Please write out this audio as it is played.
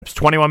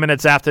21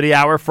 minutes after the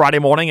hour, Friday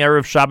morning,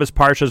 Erev Shabbos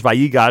Parshas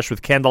Vayigash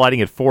with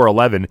candlelighting at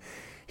 4:11.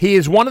 He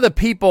is one of the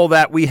people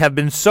that we have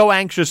been so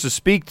anxious to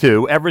speak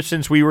to ever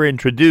since we were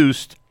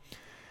introduced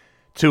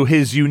to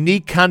his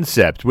unique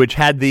concept, which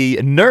had the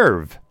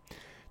nerve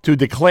to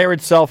declare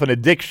itself an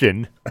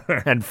addiction,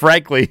 and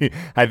frankly,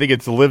 I think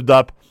it's lived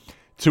up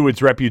to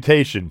its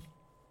reputation.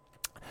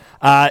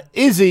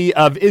 Izzy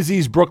of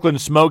Izzy's Brooklyn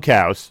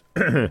Smokehouse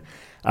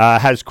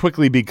has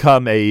quickly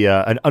become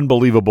an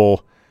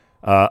unbelievable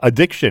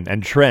addiction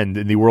and trend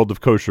in the world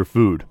of kosher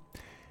food.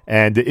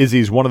 And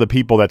Izzy's one of the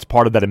people that's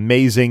part of that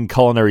amazing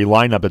culinary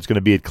lineup that's going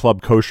to be at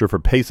Club Kosher for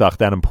Pesach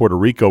down in Puerto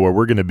Rico, where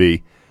we're going to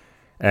be.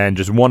 And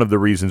just one of the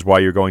reasons why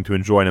you're going to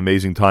enjoy an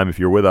amazing time if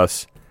you're with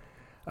us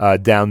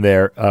down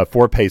there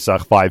for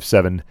Pesach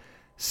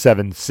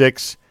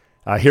 5776.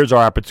 Here's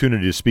our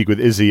opportunity to speak with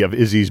Izzy of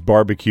Izzy's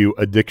Barbecue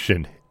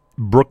Addiction.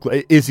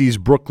 Izzy's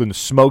Brooklyn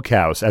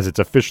Smokehouse, as it's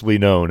officially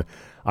known,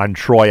 on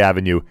Troy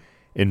Avenue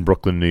in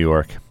Brooklyn, New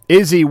York.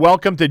 Izzy,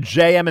 welcome to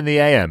JM in the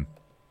AM.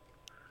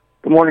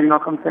 Good morning,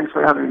 Malcolm. Thanks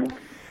for having me.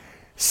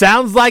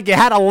 Sounds like you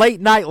had a late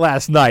night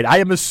last night. I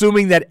am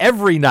assuming that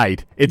every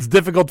night it's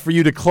difficult for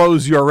you to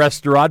close your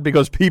restaurant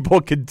because people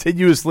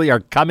continuously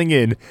are coming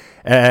in,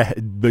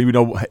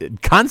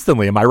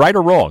 constantly. Am I right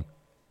or wrong?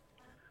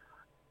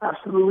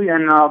 Absolutely,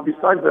 and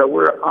besides that,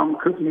 we're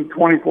cooking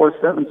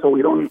 24/7, so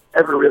we don't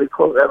ever really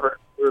close ever.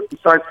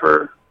 Besides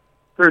for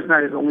Thursday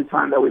night is the only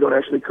time that we don't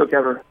actually cook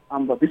ever.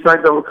 But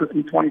besides that, we're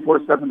cooking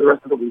 24/7 the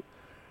rest of the week.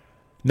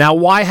 Now,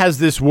 why has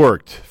this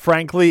worked?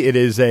 Frankly, it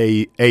is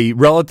a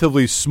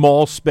relatively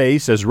small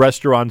space as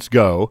restaurants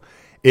go.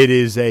 It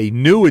is a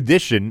new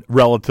addition,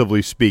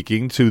 relatively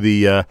speaking, to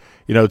the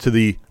to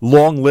the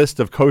long list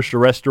of kosher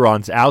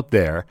restaurants out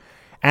there.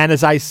 And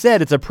as I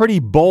said, it's a pretty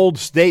bold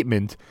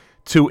statement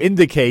to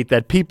indicate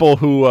that people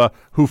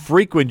who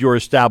frequent your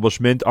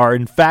establishment are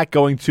in fact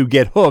going to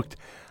get hooked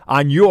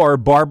on your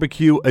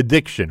barbecue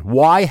addiction.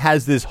 Why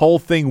has this whole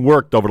thing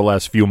worked over the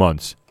last few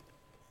months?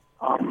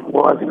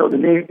 Well, as you know, the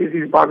name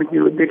Izzy's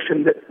Barbecue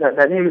Addiction.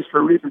 That name is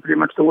for a reason. Pretty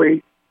much the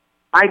way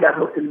I got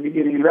hooked in the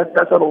beginning.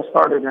 That's how it all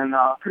started. And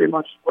pretty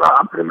much,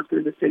 I'm pretty much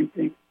doing the same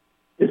thing.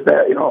 Is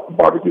that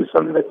barbecue is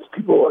something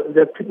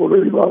that people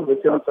really love.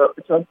 It's a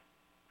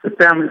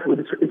family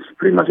food. It's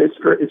pretty much it's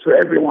for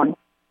everyone.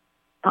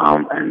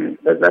 And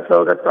that's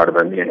how that started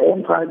by me. And all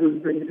I'm trying to do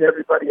is bring it to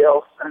everybody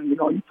else. And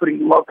you're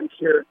putting love and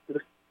care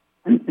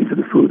into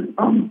the food.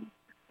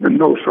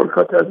 No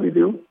shortcuts as we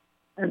do.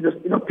 And just,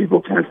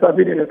 people can't stop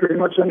eating it pretty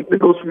much. And it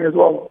goes for me as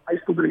well. I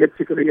still don't get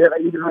sick of it yet. I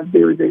eat it on a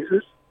daily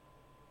basis.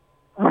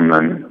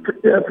 And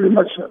pretty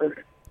much.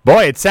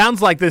 Boy, it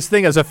sounds like this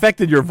thing has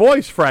affected your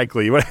voice,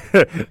 frankly.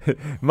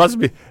 must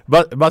be.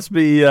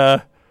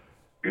 Yeah,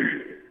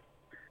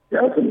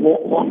 it's a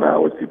long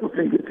hours. People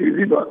think it's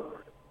easy, but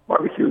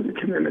barbecue is a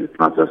commitment. It's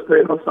not just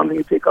something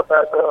you take up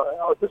as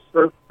just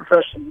a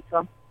profession.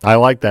 I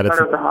like that. It's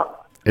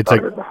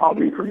a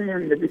hobby for me,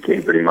 and it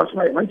became pretty much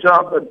my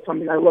job, but it's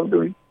something I love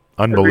doing.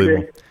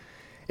 Unbelievable.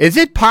 Is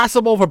it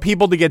possible for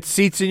people to get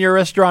seats in your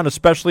restaurant,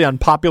 especially on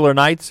popular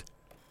nights?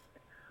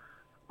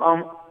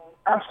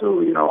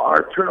 Absolutely.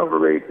 Our turnover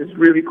rate is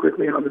really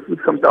quickly. The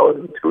food comes out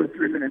within 2 to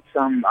 3 minutes.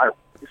 So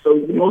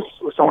the most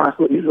someone has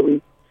to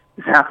usually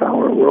is half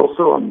hour. We're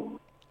also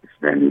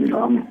expanding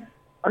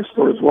our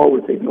store as well.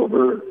 We're taking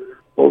over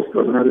both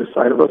stores on the other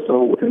side of us.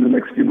 So within the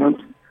next few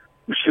months,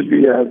 we should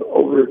be at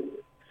over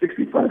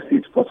 65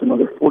 seats plus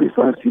another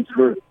 45 seats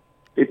for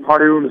a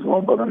party room as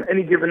well. But on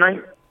any given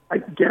night, I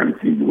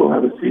guarantee you will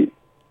have a seat.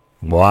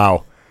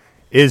 Wow.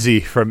 Izzy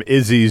from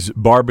Izzy's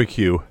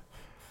Barbecue.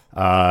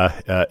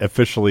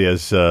 Officially,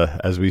 as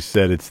we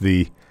said, it's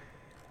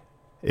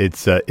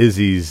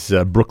Izzy's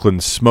Brooklyn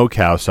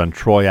Smokehouse on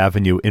Troy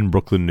Avenue in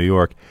Brooklyn, New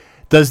York.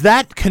 Does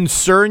that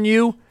concern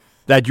you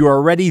that you're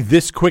already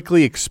this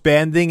quickly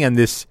expanding and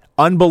this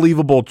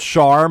unbelievable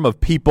charm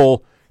of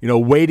people,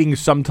 waiting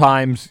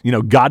sometimes,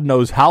 God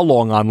knows how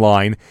long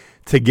online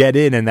to get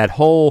in, and that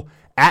whole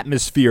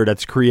atmosphere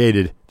that's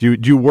created? Do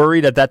you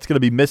worry that that's going to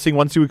be missing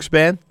once you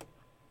expand?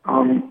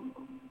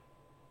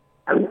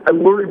 I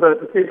worry, but at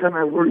the same time,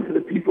 I worry for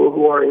the people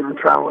who are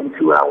traveling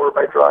 2 hours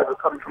by drive or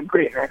coming from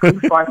Great Neck, or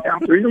 5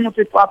 towns, or even once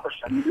they flop or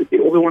something. They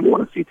only want to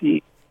want a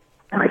CT,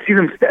 and I see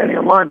them standing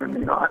in line.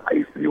 And I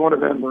used to be one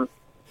of them. Where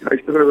I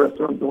used to go to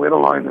restaurants and wait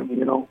in line, and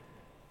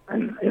I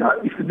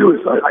used to do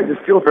it. So I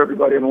just feel for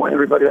everybody, and I want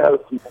everybody to have a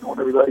seat. I want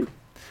everybody.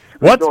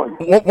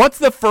 What's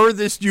the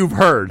furthest you've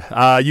heard?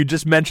 You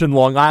just mentioned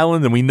Long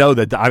Island, and we know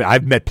that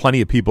I've met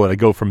plenty of people that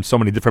go from so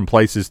many different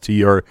places to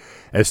your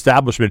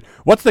establishment.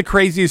 What's the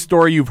craziest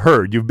story you've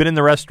heard? You've been in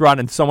the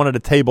restaurant, and someone at a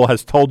table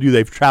has told you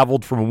they've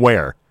traveled from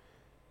where?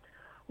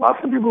 Well,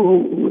 some people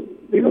who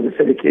they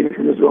said they came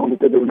from Israel and they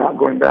said they were not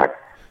going back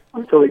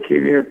until they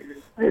came here.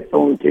 I had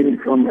someone who came in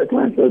from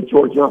Atlanta,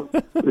 Georgia.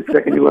 The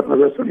second he left my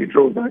restaurant, he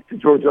drove back to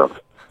Georgia.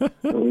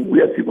 So we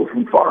had people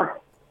from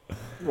far,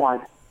 wide.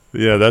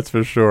 Yeah, that's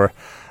for sure.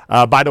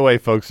 By the way,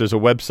 folks, there's a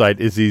website,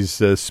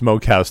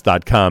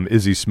 izzysmokehouse.com,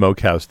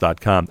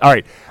 izzysmokehouse.com. All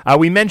right,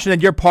 we mentioned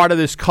that you're part of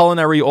this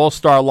culinary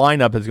all-star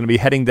lineup that's going to be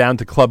heading down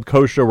to Club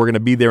Kosher. We're going to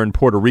be there in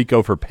Puerto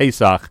Rico for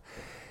Pesach.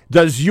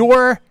 Does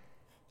your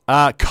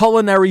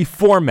culinary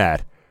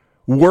format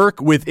work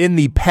within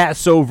the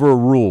Passover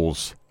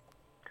rules?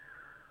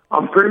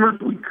 Pretty much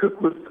we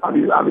cook with,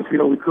 obviously,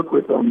 we cook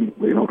with,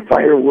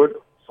 firewood,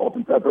 salt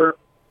and pepper.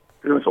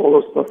 Pretty much all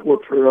those stuff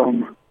works for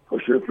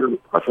kosher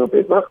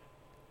Pesach.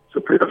 So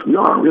pretty much we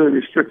aren't really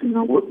restricted.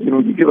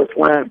 You give us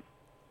lamb,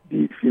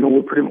 beef.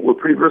 We're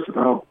pretty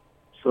versatile.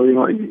 So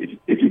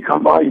if you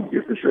come by,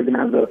 you're for sure gonna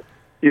have the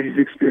easiest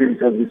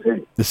experience, as we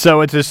say.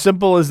 So it's as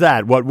simple as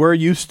that. What we're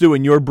used to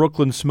in your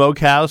Brooklyn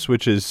Smokehouse,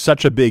 which is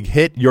such a big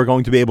hit, you're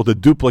going to be able to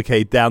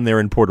duplicate down there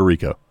in Puerto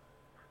Rico.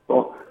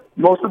 Well,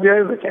 most of the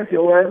items, I can't see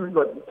all the items,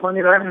 but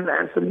plenty of items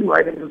and some new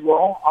items as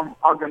well.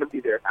 I'm going to be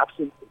there,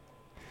 absolutely.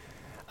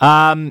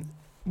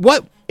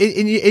 What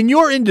in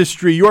your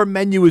industry, your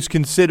menu is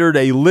considered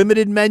a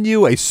limited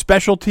menu, a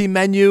specialty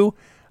menu?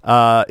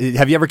 Have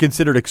you ever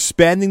considered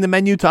expanding the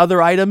menu to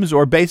other items,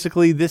 or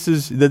basically this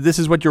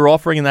is what you're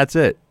offering and that's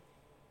it?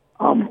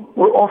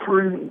 We're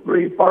offering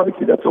great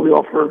barbecue. That's what we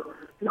offer.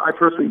 I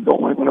personally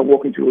don't like when I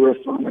walk into a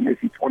restaurant and I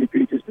see 20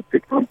 pages to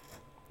pick from.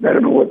 I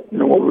don't know what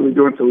we're really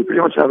doing. So we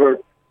pretty much have our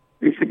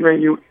basic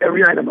menu,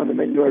 every item on the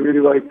menu. I really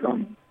like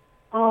them.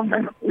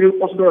 And we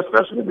also do our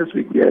special this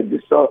week. We had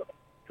this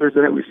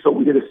Thursday night. We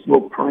did a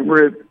smoked prime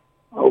rib.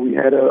 We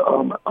had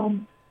a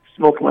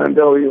smoked lamb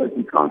belly. Like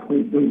we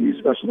constantly do these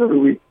specials every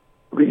week.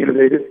 We're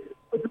innovative.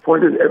 But the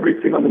point is,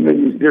 everything on the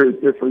menu is there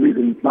for a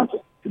reason. It's not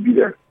just to be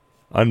there.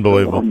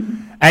 Unbelievable.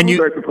 And I'm a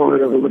very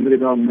proponent of a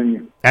limited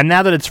menu. And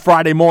now that it's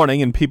Friday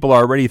morning and people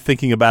are already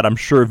thinking about, I'm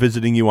sure,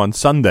 visiting you on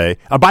Sunday.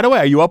 By the way,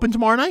 are you open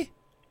tomorrow night?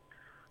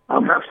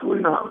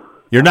 Absolutely not.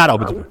 You're not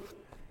open.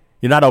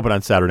 You're not open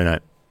on Saturday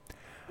night.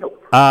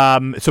 Nope.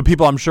 So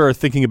people, I'm sure, are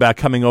thinking about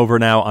coming over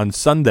now on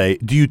Sunday.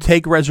 Do you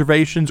take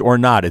reservations or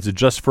not? Is it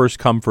just first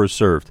come, first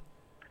served?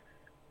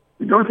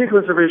 We don't take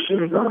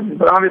reservations,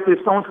 but obviously, if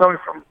someone's coming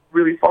from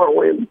really far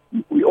away,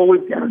 we always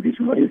guarantee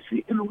somebody a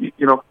seat in a week.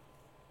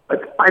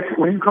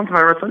 When you come to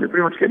my restaurant, you're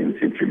pretty much getting the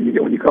same treatment you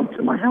get when you come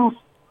to my house.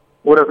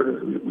 Whatever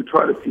it is, we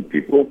try to seat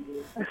people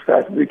as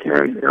fast as we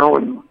can,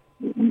 and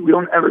we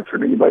don't ever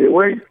turn anybody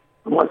away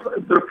unless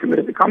they're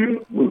committed to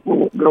coming. We're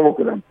going to work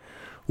with them.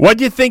 What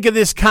do you think of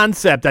this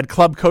concept that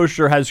Club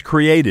Kosher has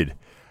created?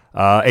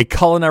 A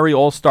culinary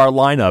all-star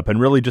lineup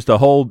and really just a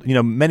whole,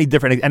 many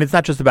different, and it's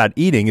not just about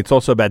eating, it's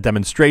also about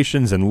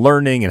demonstrations and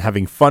learning and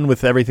having fun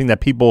with everything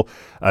that people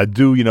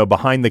do,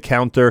 behind the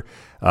counter.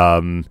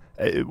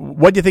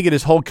 What do you think of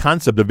this whole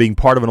concept of being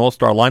part of an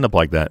all-star lineup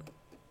like that?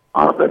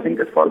 Honestly, I think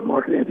as far as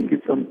marketing, I think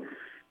it's some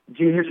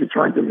genius. You're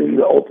trying to bring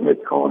the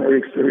ultimate culinary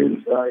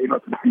experience,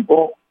 to the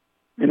people.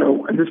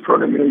 And this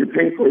program, you're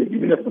paying for it,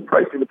 even if the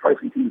pricing is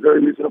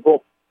very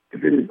reasonable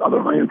compared to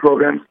other high-end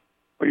programs,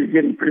 but you're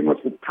getting pretty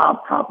much the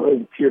top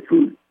of tier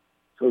food.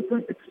 So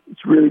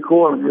it's really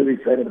cool, and I'm really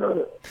excited about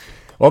it.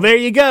 Well, there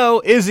you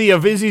go. Izzy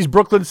of Izzy's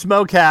Brooklyn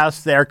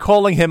Smokehouse. They're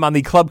calling him on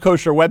the Club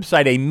Kosher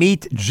website a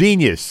meat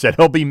genius, and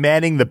he'll be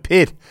manning the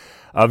pit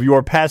of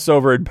your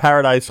Passover in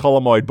Paradise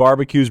Cholamoid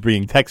barbecues,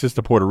 bringing Texas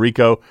to Puerto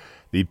Rico.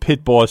 The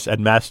pit boss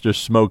and master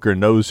smoker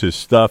knows his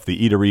stuff. The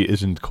eatery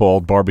isn't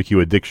called Barbecue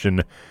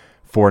Addiction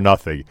for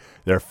nothing.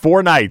 There are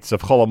 4 nights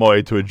of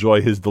Cholamoid to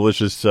enjoy his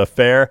delicious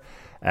fare,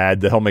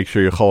 and he'll make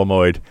sure your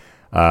Cholamoid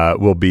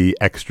will be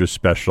extra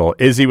special.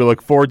 Izzy, we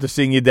look forward to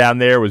seeing you down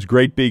there. It was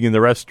great being in the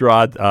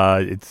restaurant.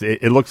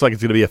 It looks like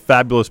it's going to be a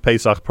fabulous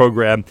Pesach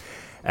program,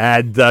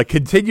 and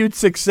continued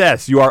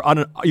success. You are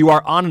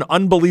on an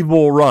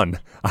unbelievable run.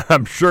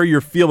 I'm sure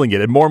you're feeling it,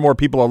 and more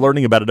people are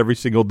learning about it every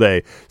single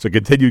day. So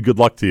continued good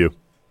luck to you.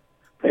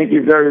 Thank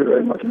you very,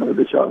 very much. Another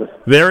good Shabbos.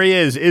 There he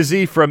is,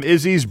 Izzy from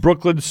Izzy's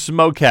Brooklyn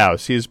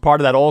Smokehouse. He is part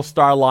of that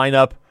all-star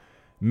lineup.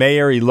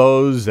 Meir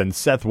Eloz and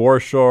Seth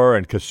Warshaw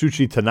and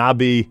Kasuchi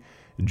Tanabe,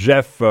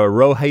 Jeff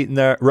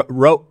Rohatner,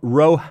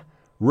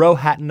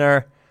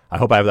 I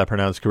hope I have that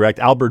pronounced correct,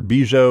 Albert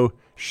Bijot,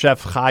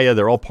 Chef Chaya.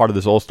 They're all part of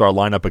this all-star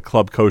lineup at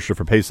Club Kosher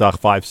for Pesach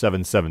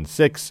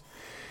 5776.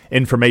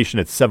 Information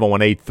at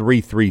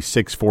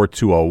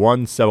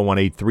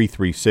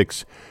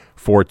 718-336-4201,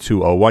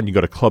 718-336-4201. You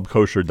go to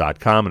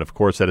clubkosher.com, and of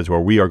course that is where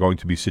we are going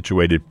to be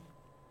situated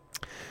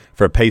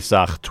for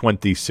Pesach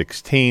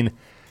 2016,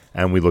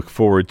 and we look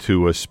forward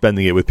to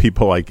spending it with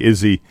people like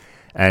Izzy,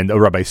 and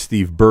Rabbi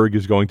Steve Berg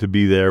is going to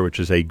be there, which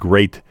is a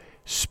great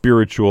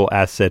spiritual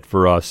asset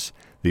for us.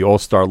 The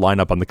all-star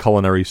lineup on the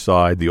culinary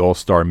side, the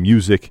all-star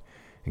music,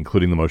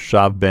 including the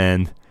Moshav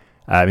Band.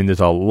 I mean, there's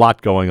a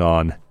lot going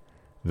on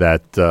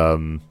that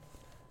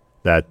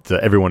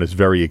everyone is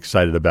very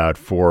excited about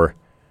for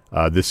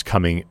this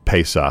coming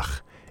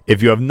Pesach.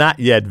 If you have not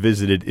yet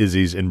visited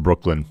Izzy's in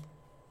Brooklyn,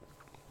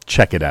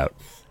 check it out.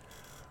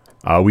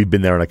 We've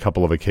been there on a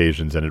couple of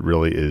occasions, and it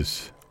really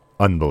is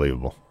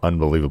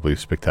unbelievably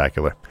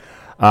spectacular.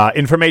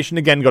 Information,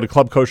 again, go to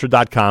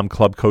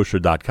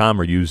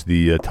clubkosher.com, or use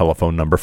the telephone number